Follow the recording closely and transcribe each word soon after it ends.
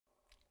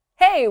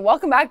Hey,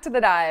 welcome back to The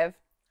Dive.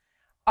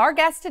 Our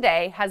guest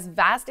today has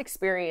vast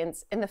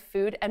experience in the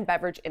food and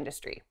beverage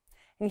industry,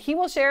 and he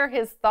will share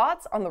his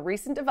thoughts on the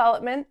recent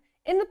development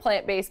in the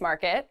plant-based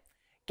market,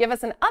 give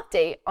us an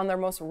update on their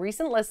most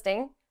recent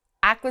listing,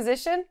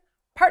 acquisition,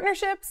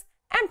 partnerships,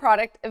 and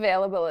product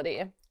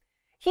availability.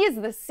 He is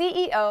the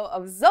CEO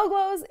of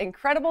Zoglo's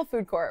Incredible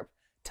Food Corp.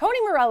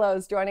 Tony Morello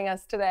is joining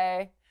us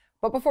today.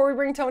 But before we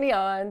bring Tony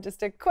on,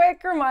 just a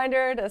quick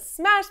reminder to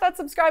smash that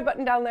subscribe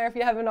button down there if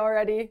you haven't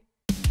already.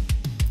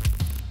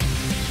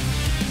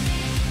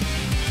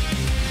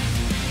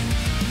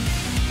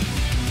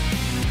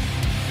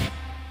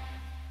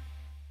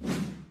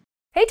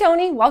 Hey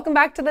Tony, welcome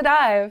back to The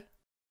Dive.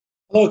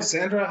 Hello,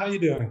 Cassandra. How you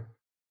doing?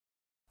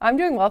 I'm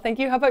doing well, thank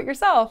you. How about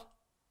yourself?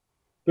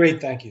 Great,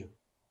 thank you.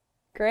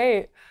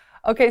 Great.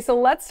 Okay, so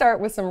let's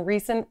start with some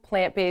recent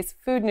plant-based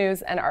food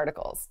news and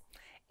articles.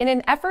 In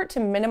an effort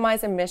to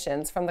minimize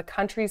emissions from the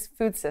country's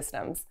food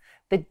systems,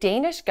 the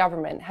Danish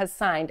government has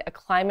signed a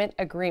climate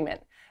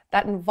agreement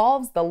that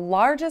involves the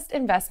largest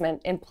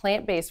investment in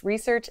plant-based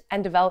research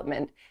and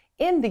development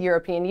in the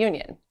European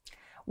Union.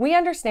 We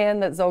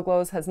understand that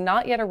Zoglo's has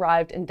not yet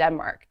arrived in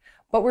Denmark,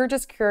 but we're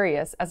just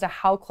curious as to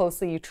how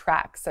closely you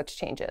track such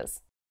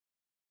changes.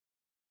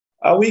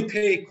 We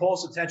pay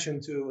close attention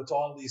to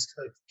all these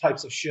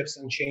types of shifts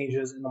and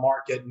changes in the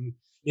market, and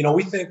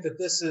we think that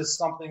this is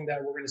something that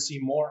we're going to see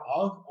more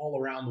of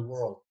all around the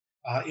world.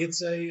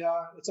 It's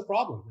a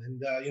problem,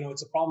 and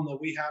it's a problem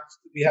that we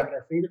have at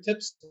our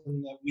fingertips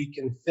and that we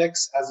can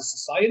fix as a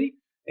society.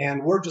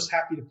 And we're just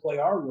happy to play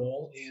our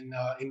role in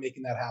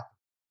making that happen.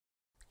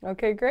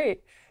 Okay,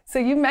 great. So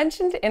you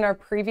mentioned in our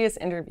previous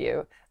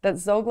interview that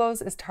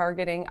Zoglo's is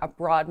targeting a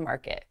broad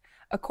market.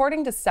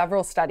 According to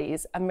several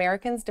studies,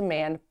 Americans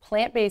demand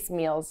plant-based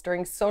meals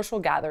during social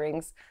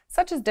gatherings,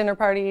 such as dinner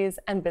parties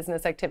and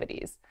business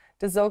activities.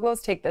 Does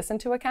Zoglo's take this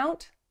into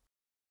account?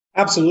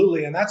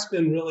 Absolutely, and that's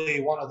been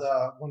really one of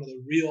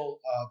the real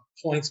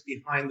points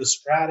behind the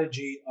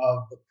strategy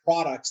of the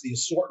products, the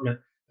assortment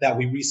that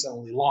we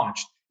recently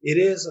launched. It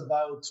is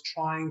about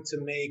trying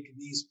to make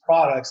these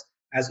products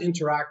as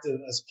interactive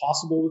as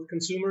possible with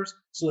consumers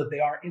so that they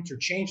are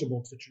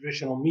interchangeable to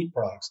traditional meat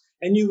products.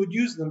 And you would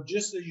use them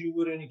just as you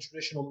would any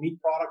traditional meat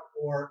product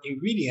or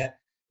ingredient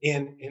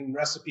in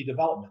recipe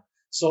development.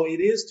 So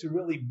it is to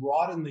really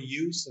broaden the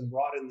use and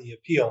broaden the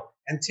appeal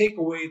and take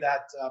away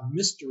that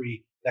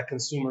mystery that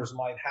consumers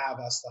might have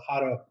as to how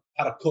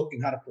to cook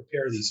and how to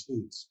prepare these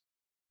foods.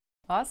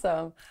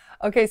 Awesome.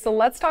 Okay, so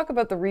let's talk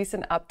about the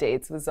recent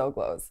updates with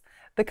Zoglo's.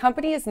 The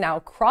company is now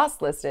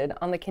cross-listed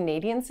on the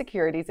Canadian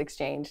Securities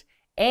Exchange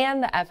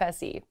and the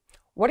FSE.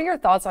 What are your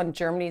thoughts on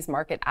Germany's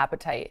market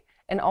appetite?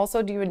 And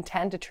also, do you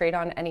intend to trade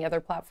on any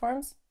other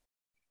platforms?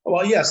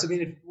 Well, yes. I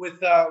mean,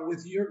 with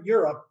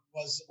Europe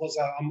was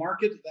a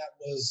market that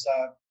was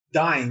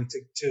dying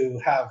to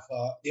have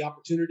the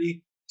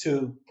opportunity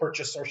to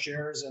purchase our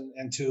shares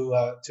and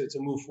to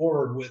move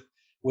forward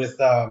with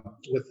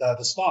the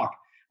stock.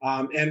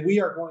 And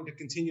we are going to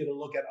continue to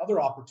look at other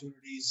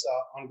opportunities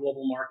on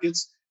global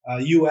markets.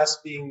 U.S.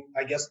 being,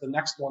 I guess, the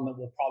next one that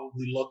we'll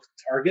probably look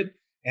to target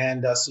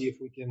and see if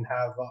we can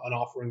have an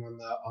offering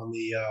on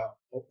the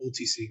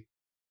OTC.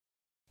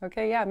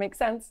 Okay, yeah, makes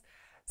sense.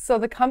 So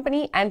the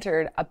company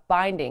entered a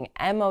binding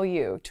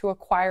MOU to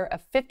acquire a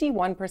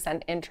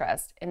 51%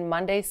 interest in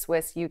Monday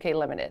Swiss UK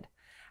Limited.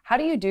 How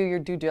do you do your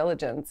due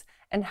diligence,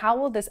 and how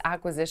will this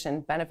acquisition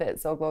benefit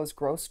Zoglo's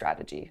growth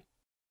strategy?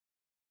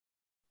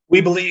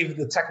 We believe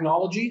the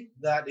technology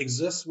that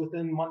exists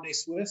within Monday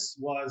Swiss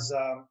was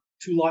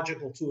too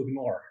logical to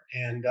ignore.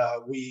 And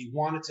we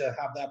wanted to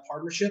have that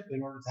partnership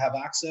in order to have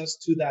access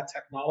to that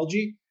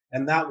technology.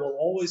 And that will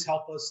always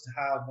help us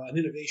to have an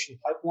innovation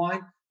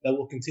pipeline that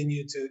will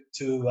continue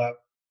to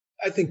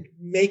I think,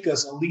 make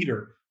us a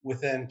leader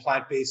within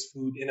plant-based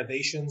food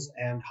innovations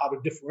and how to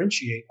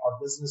differentiate our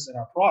business and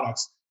our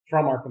products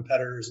from our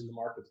competitors in the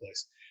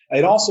marketplace.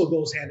 It also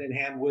goes hand in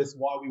hand with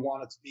why we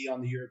wanted to be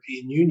on the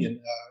European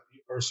Union,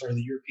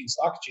 the European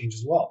Stock Exchange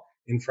as well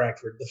in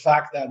Frankfurt. The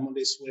fact that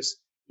Monday Swiss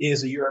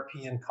is a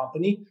European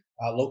company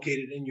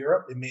located in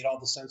Europe, it made all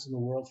the sense in the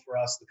world for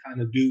us to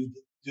kind of do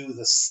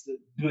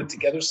it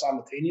together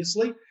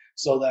simultaneously,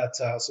 so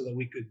that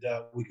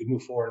we could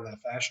move forward in that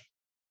fashion.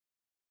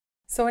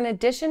 So in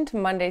addition to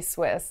Monday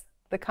Swiss,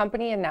 the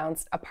company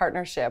announced a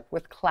partnership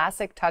with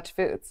Classic Touch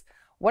Foods.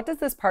 What does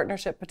this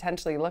partnership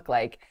potentially look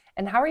like,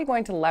 and how are you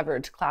going to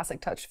leverage Classic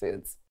Touch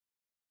Foods?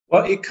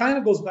 Well, it kind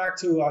of goes back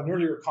to an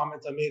earlier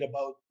comment I made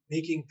about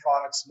making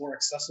products more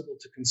accessible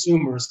to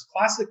consumers.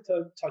 Classic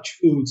Touch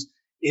Foods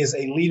is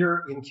a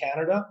leader in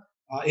Canada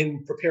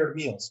in prepared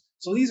meals.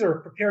 So these are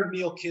prepared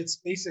meal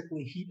kits,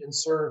 basically heat and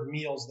serve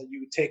meals that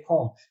you would take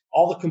home.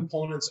 All the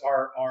components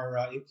are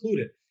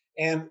included.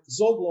 And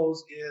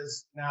Zoglo's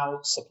is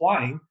now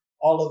supplying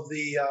all of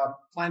the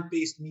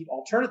plant-based meat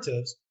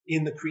alternatives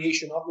in the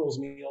creation of those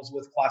meals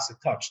with Classic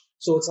Touch.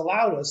 So it's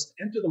allowed us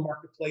to enter the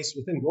marketplace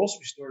within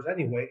grocery stores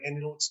anyway, and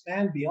it'll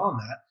expand beyond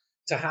that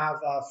to have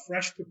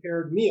fresh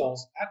prepared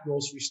meals at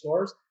grocery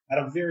stores at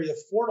a very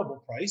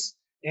affordable price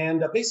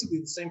and basically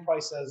the same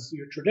price as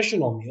your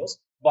traditional meals,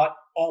 but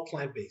all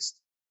plant-based.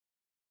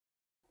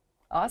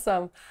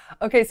 Awesome.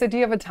 Okay, so do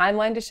you have a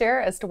timeline to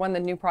share as to when the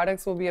new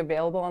products will be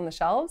available on the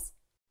shelves?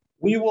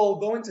 We will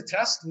go into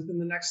test within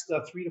the next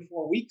 3 to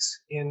 4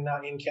 weeks in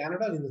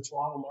Canada, in the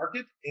Toronto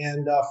market.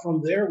 And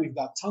from there, we've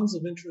got tons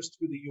of interest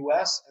through the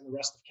US and the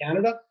rest of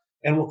Canada,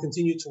 and we'll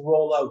continue to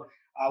roll out.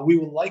 We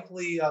will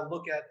likely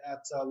look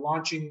at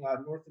launching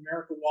North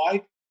America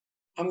wide,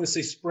 I'm going to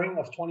say spring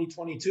of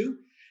 2022.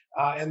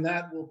 And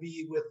that will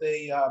be with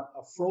a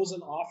frozen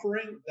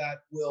offering that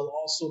will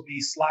also be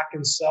slack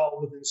and sell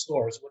within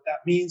stores. What that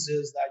means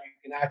is that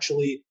you can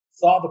actually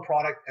thaw the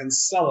product and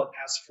sell it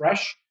as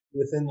fresh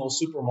within those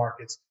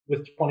supermarkets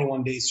with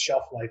 21 days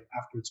shelf life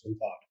after it's been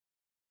thawed.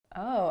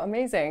 Oh,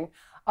 amazing.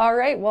 All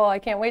right, well, I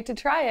can't wait to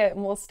try it,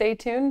 and we'll stay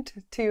tuned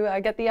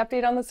to get the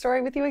update on the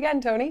story with you again,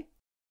 Tony.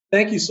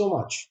 Thank you so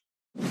much.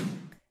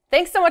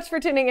 Thanks so much for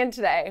tuning in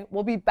today.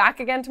 We'll be back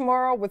again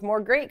tomorrow with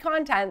more great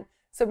content,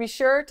 so be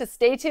sure to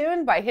stay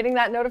tuned by hitting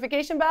that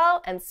notification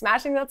bell and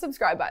smashing that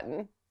subscribe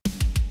button.